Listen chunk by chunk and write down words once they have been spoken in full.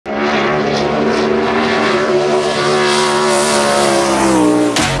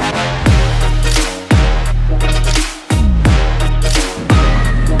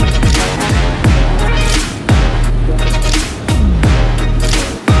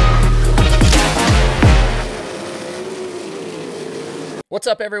What's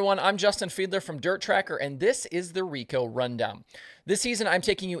up, everyone? I'm Justin Fiedler from DIRTRACKR, and this is the Rico Rundown. This season, I'm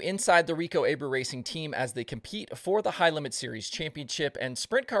taking you inside the Rico Abreu racing team as they compete for the High Limit Series Championship and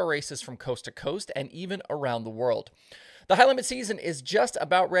sprint car races from coast to coast and even around the world. The High Limit season is just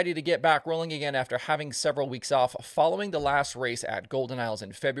about ready to get back rolling again after having several weeks off following the last race at Golden Isles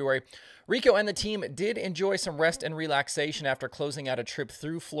in February. Rico and the team did enjoy some rest and relaxation after closing out a trip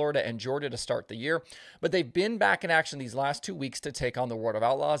through Florida and Georgia to start the year, but they've been back in action these last 2 weeks to take on the World of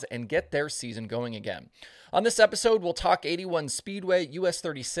Outlaws and get their season going again. On this episode, we'll talk 81 Speedway, US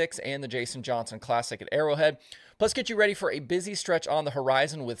 36, and the Jason Johnson Classic at Arrowhead, plus get you ready for a busy stretch on the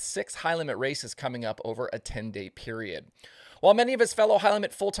horizon with 6 high-limit races coming up over a 10-day period. While many of his fellow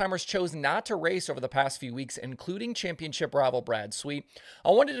high-limit full-timers chose not to race over the past few weeks, including championship rival Brad Sweet, I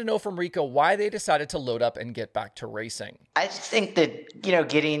wanted to know from Rico why they decided to load up and get back to racing. I just think that,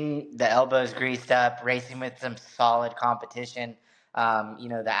 getting the elbows greased up, racing with some solid competition.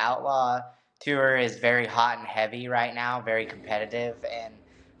 The Outlaw Tour is very hot and heavy right now, very competitive. And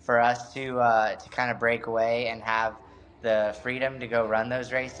for us to kind of break away and have the freedom to go run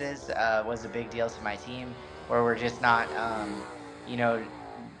those races was a big deal to my team, where we're just not,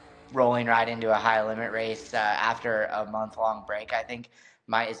 rolling right into a high limit race after a month-long break. I think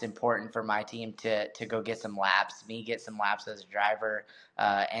it's important for my team to go get some laps, get some laps as a driver,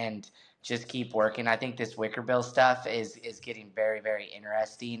 and just keep working. I think this Wickerbill stuff is getting very, very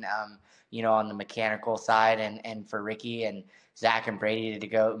interesting, on the mechanical side, and for Ricky and Zach and Brady to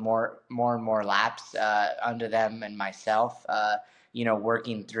go more and more laps under them and myself,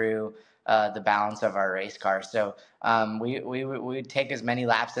 working through the balance of our race car. So we take as many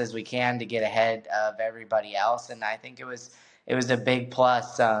laps as we can to get ahead of everybody else. And I think it was a big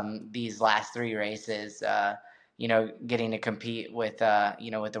plus these last 3 races, getting to compete with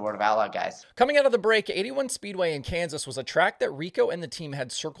with the World of Outlaw guys. Coming out of the break, 81 Speedway in Kansas was a track that Rico and the team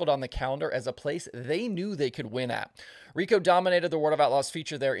had circled on the calendar as a place they knew they could win at. Rico dominated the World of Outlaws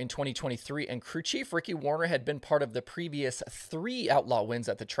feature there in 2023, and crew chief Ricky Warner had been part of the previous 3 Outlaw wins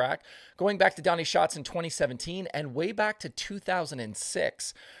at the track, going back to Donnie Schatz in 2017 and way back to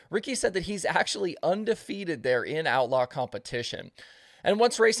 2006. Ricky said that he's actually undefeated there in Outlaw competition. And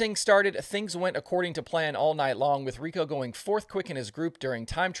once racing started, things went according to plan all night long, with Rico going 4th quick in his group during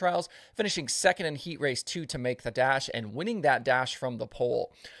time trials, finishing 2nd in Heat Race 2 to make the dash, and winning that dash from the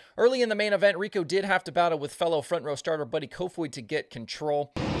pole. Early in the main event, Rico did have to battle with fellow front row starter Buddy Kofoid to get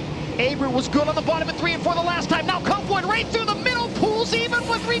control. Abreu was good on the bottom at 3 and 4 the last time. Now Kofoid right through the middle, pulls even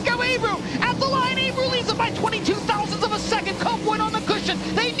with Rico Abreu. At the line, Abreu leads him by 22 thousandths of a second. Kofoid on the cushion.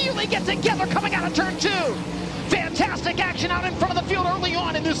 They nearly get together coming out of turn 2. Fantastic action out in front of the field early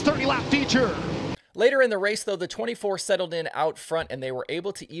on in this 30-lap feature. Later in the race, though, the 24 settled in out front, and they were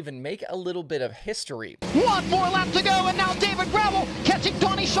able to even make a little bit of history. 1 more lap to go, and now David Gravel catching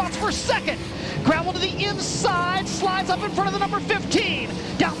Donnie Schatz for 2nd. Gravel to the inside, slides up in front of the number 15.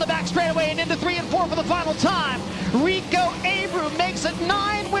 Down the back straightaway and into 3 and 4 for the final time. Rico Abreu makes it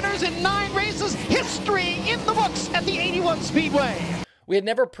 9 winners in 9 races. History in the books at the 81 Speedway. We had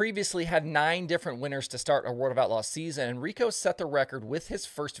never previously had 9 different winners to start a World of Outlaws season, and Rico set the record with his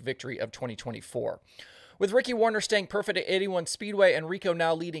first victory of 2024. With Ricky Warner staying perfect at 81 Speedway and Rico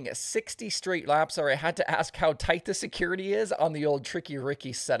now leading 60 straight laps, I had to ask how tight the security is on the old Tricky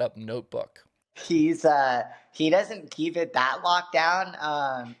Ricky setup notebook. He doesn't keep it that locked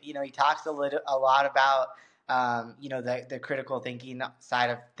down. He talks a lot about the critical thinking side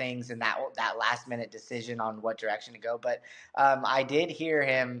of things and that last minute decision on what direction to go. But I did hear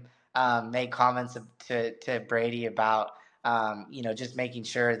him make comments to Brady about just making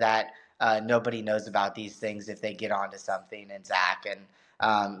sure that nobody knows about these things if they get onto something, and Zach and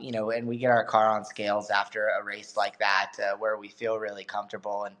and we get our car on scales after a race like that where we feel really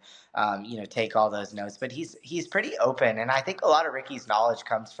comfortable and take all those notes. But he's pretty open, and I think a lot of Ricky's knowledge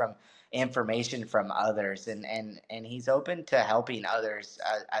comes from information from others, and he's open to helping others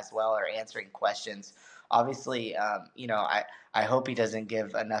as well, or answering questions. Obviously, I hope he doesn't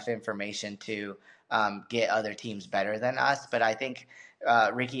give enough information to get other teams better than us, but I think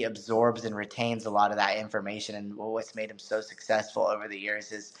Ricky absorbs and retains a lot of that information, and what's made him so successful over the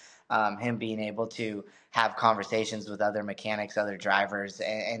years is him being able to have conversations with other mechanics, other drivers,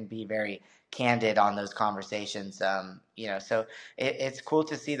 and be very candid on those conversations. So it's cool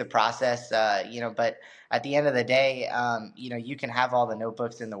to see the process, but at the end of the day, you can have all the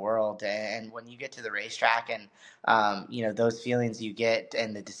notebooks in the world, and when you get to the racetrack and, those feelings you get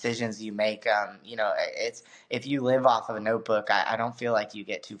and the decisions you make, it's, if you live off of a notebook, I don't feel like you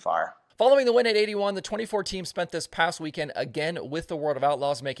get too far. Following the win at 81, the 24 team spent this past weekend again with the World of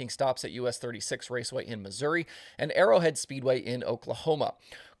Outlaws, making stops at US 36 Raceway in Missouri and Arrowhead Speedway in Oklahoma.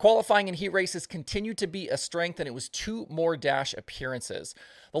 Qualifying in heat races continued to be a strength, and it was 2 more dash appearances.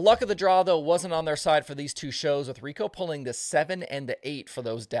 The luck of the draw, though, wasn't on their side for these 2 shows, with Rico pulling the 7 and the 8 for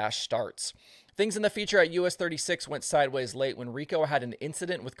those dash starts. Things in the feature at US 36 went sideways late when Rico had an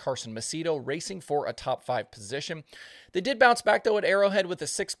incident with Carson Macedo racing for a top 5 position. They did bounce back, though, at Arrowhead with a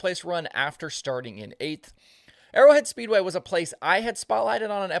 6th place run after starting in 8th. Arrowhead Speedway was a place I had spotlighted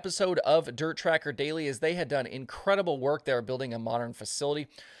on an episode of DIRTRACKR Daily, as they had done incredible work there building a modern facility,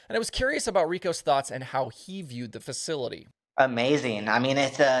 and I was curious about Rico's thoughts and how he viewed the facility. Amazing. I mean,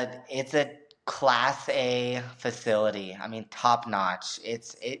 it's a Class A facility. I mean, top notch.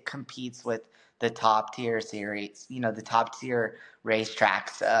 It competes with the top tier series, the top tier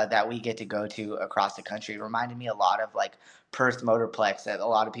racetracks that we get to go to across the country. It reminded me a lot of like Perth Motorplex that a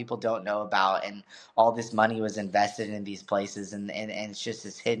lot of people don't know about, and all this money was invested in these places, and it's just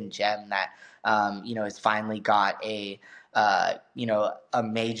this hidden gem that has finally got a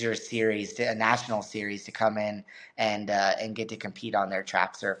major series, a national series, to come in and get to compete on their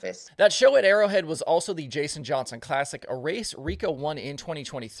track surface. That show at Arrowhead was also the Jason Johnson Classic, a race Rico won in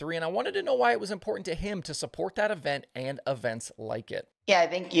 2023, and I wanted to know why it was important to him to support that event and events like it. Yeah, I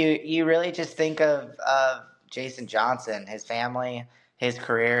think you really just think of Jason Johnson, his family, his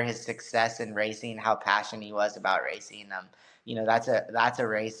career, his success in racing, how passionate he was about racing. That's a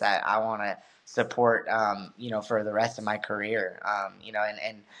race that I want to support, for the rest of my career.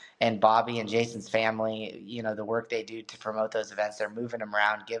 And Bobby and Jason's family, the work they do to promote those events, they're moving them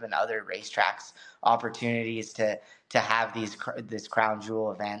around, giving other racetracks opportunities to have this crown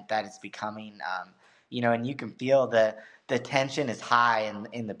jewel event that it's becoming. And you can feel the tension is high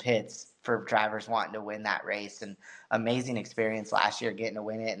in the pits for drivers wanting to win that race. And amazing experience last year getting to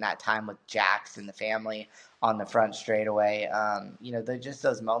win it, and that time with Jax and the family on the front straightaway. They're just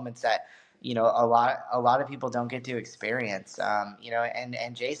those moments that a lot of people don't get to experience.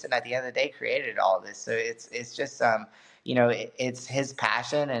 And Jason at the end of the day created all this, so it's just it's his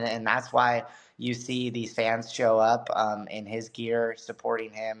passion, and that's why you see these fans show up in his gear,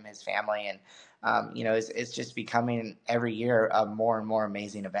 supporting him, his family, and it's just becoming every year a more and more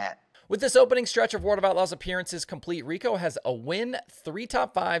amazing event. With this opening stretch of World of Outlaws appearances complete, Rico has a win, 3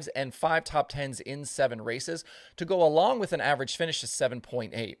 top 5s, and 5 top 10s in 7 races to go along with an average finish of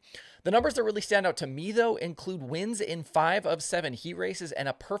 7.8. The numbers that really stand out to me, though, include wins in 5 of 7 heat races and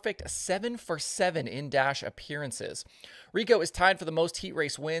a perfect 7 for 7 in dash appearances. Rico is tied for the most heat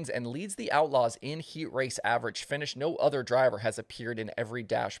race wins and leads the Outlaws in heat race average finish. No other driver has appeared in every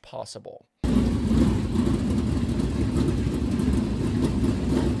dash possible.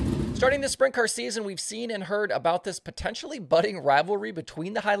 Starting the sprint car season, we've seen and heard about this potentially budding rivalry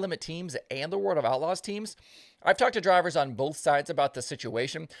between the high limit teams and the World of Outlaws teams. I've talked to drivers on both sides about the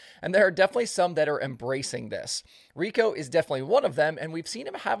situation, and there are definitely some that are embracing this. Rico is definitely one of them, and we've seen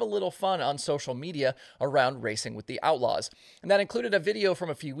him have a little fun on social media around racing with the Outlaws. And that included a video from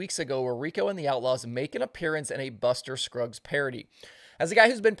a few weeks ago where Rico and the Outlaws make an appearance in a Buster Scruggs parody. As a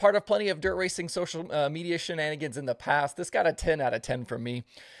guy who's been part of plenty of dirt racing social media shenanigans in the past, this got a 10 out of 10 from me.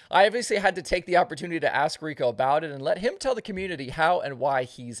 I obviously had to take the opportunity to ask Rico about it and let him tell the community how and why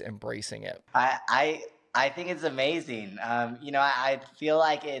he's embracing it. I think it's amazing. I feel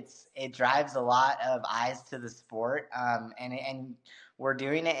like it drives a lot of eyes to the sport, and we're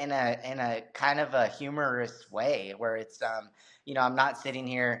doing it in a kind of a humorous way where it's I'm not sitting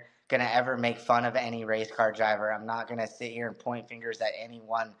here going to ever make fun of any race car driver. I'm not going to sit here and point fingers at any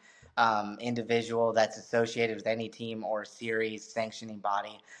one individual that's associated with any team or series sanctioning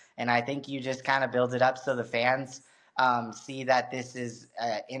body. And I think you just kind of build it up so the fans see that this is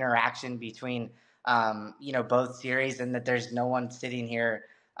interaction between both series, and that there's no one sitting here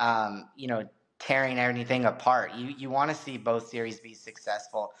tearing anything apart. You want to see both series be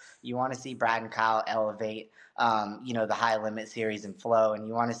successful. You want to see Brad and Kyle elevate the high limit series and flow, and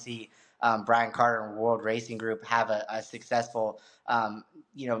you want to see Brian Carter and World Racing Group have a successful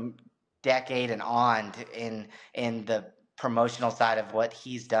decade and on in the promotional side of what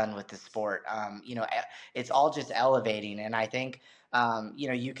he's done with the sport. It's all just elevating, and I think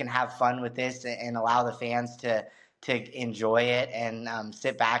you can have fun with this and allow the fans to to enjoy it and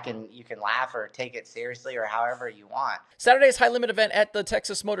sit back and you can laugh or take it seriously or however you want. Saturday's high limit event at the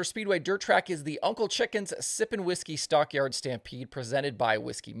Texas Motor Speedway Dirt Track is the Uncle Chicken's Sippin' Whiskey Stockyard Stampede presented by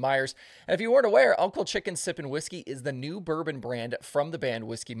Whiskey Myers. And if you weren't aware, Uncle Chicken's Sippin' Whiskey is the new bourbon brand from the band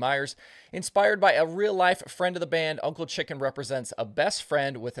Whiskey Myers. Inspired by a real-life friend of the band, Uncle Chicken represents a best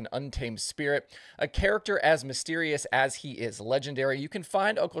friend with an untamed spirit, a character as mysterious as he is legendary. You can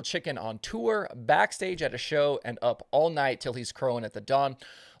find Uncle Chicken on tour, backstage at a show, and up all night till he's crowing at the dawn.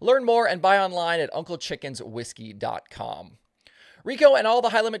 Learn more and buy online at unclechickenswhiskey.com. Rico and all the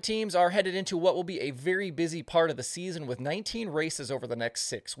high limit teams are headed into what will be a very busy part of the season with 19 races over the next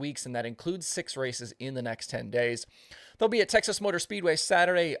 6 weeks, and that includes 6 races in the next 10 days. They'll be at Texas Motor Speedway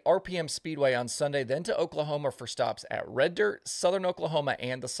Saturday, RPM Speedway on Sunday, then to Oklahoma for stops at Red Dirt, Southern Oklahoma,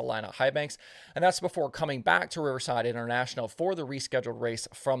 and the Salina High Banks, and that's before coming back to Riverside International for the rescheduled race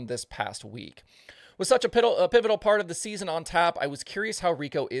from this past week. With such a pivotal part of the season on tap, I was curious how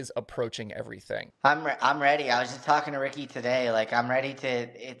Rico is approaching everything. I'm ready. I was just talking to Ricky today. Like, I'm ready to.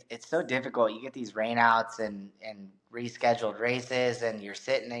 It's so difficult. You get these rainouts and rescheduled races, and you're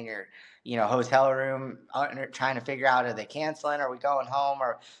sitting in your hotel room trying to figure out, are they canceling? Are we going home?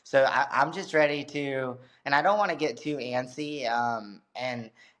 Or so I'm just ready to. And I don't want to get too antsy.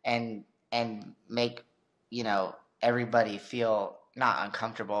 And make everybody feel not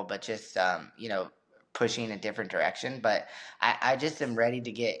uncomfortable, but just pushing a different direction. But I just am ready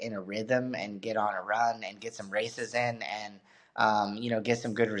to get in a rhythm and get on a run and get some races in and get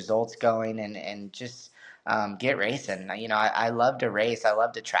some good results going and just get racing. I love to race. I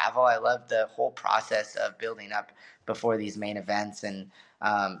love to travel. I love the whole process of building up before these main events and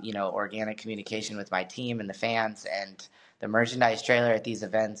organic communication with my team and the fans and the merchandise trailer at these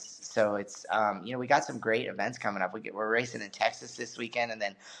events. So it's, we got some great events coming up. We're racing in Texas this weekend and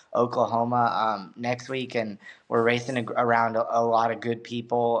then Oklahoma next week. And we're racing around a lot of good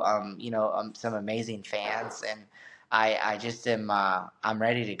people, some amazing fans. And I just am, I'm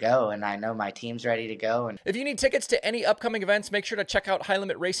ready to go, and I know my team's ready to go. And if you need tickets to any upcoming events, make sure to check out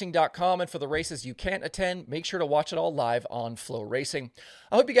highlimitracing.com. And for the races you can't attend, make sure to watch it all live on Flow Racing.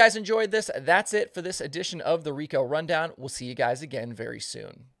 I hope you guys enjoyed this. That's it for this edition of the Rico Rundown. We'll see you guys again very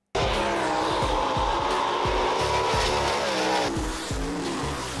soon.